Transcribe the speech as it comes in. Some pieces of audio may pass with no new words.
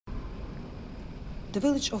The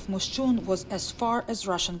village of Moshchun was as far as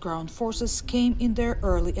Russian ground forces came in their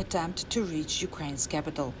early attempt to reach Ukraine's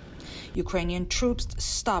capital. Ukrainian troops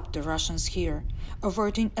stopped the Russians here,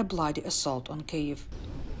 averting a bloody assault on Kyiv.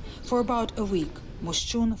 For about a week,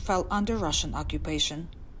 Moshchun fell under Russian occupation.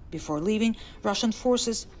 Before leaving, Russian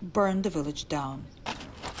forces burned the village down.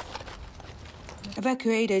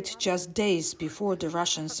 Evacuated just days before the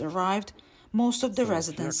Russians arrived, most of the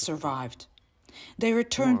residents survived. They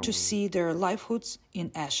returned to see their livelihoods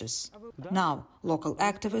in ashes. Now, local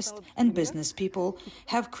activists and business people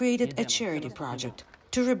have created a charity project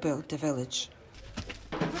to rebuild the village.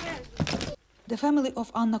 The family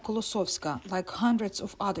of Anna Kolosovska, like hundreds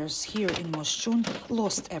of others here in Moshchun,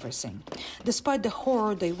 lost everything. Despite the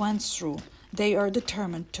horror they went through, they are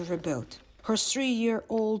determined to rebuild. Her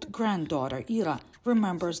 3-year-old granddaughter, Ira,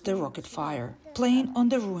 remembers the rocket fire. Playing on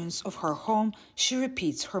the ruins of her home, she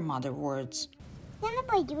repeats her mother's words.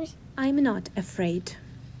 I'm not afraid.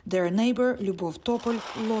 Their neighbor, Lyubov Topol,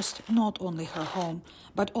 lost not only her home,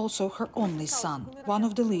 but also her only son, one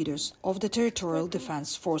of the leaders of the territorial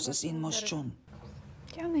defense forces in Moshchun.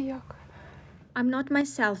 I'm not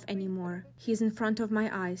myself anymore. He's in front of my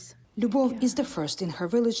eyes. Lyubov is the first in her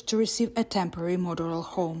village to receive a temporary model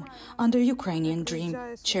home under Ukrainian Dream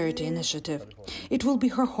charity initiative. It will be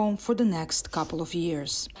her home for the next couple of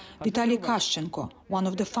years. Vitaly Kashchenko, one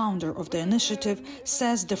of the founders of the initiative,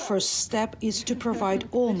 says the first step is to provide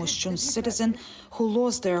all Moshchun citizens who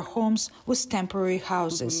lost their homes with temporary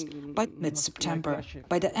houses by mid-September.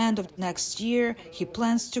 By the end of next year, he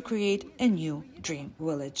plans to create a new dream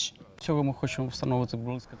village.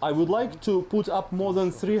 I would like to put up more than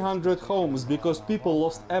 300 homes because people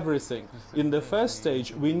lost everything. In the first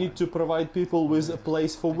stage, we need to provide people with a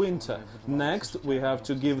place for winter. Next, we have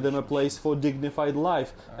to give them a place for dignified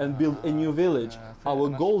life and build a new village. Our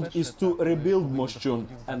goal is to rebuild Moshchun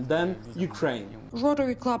and then Ukraine.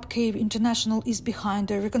 Rotary Club Kyiv International is behind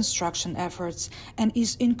the reconstruction efforts and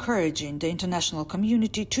is encouraging the international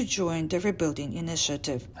community to join the rebuilding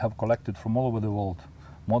initiative. Have collected from all over the world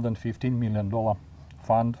more than $15 million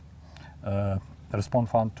fund, response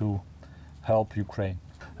fund to help Ukraine.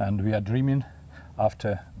 And we are dreaming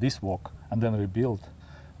after this work and then rebuild,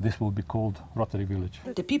 this will be called Rotary Village.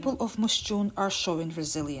 The people of Moshchun are showing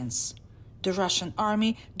resilience. The Russian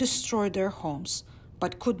army destroyed their homes,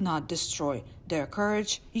 but could not destroy their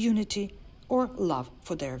courage, unity, or love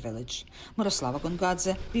for their village. Myroslava,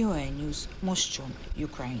 Gongadze, VOA News, Moshchun,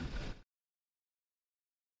 Ukraine.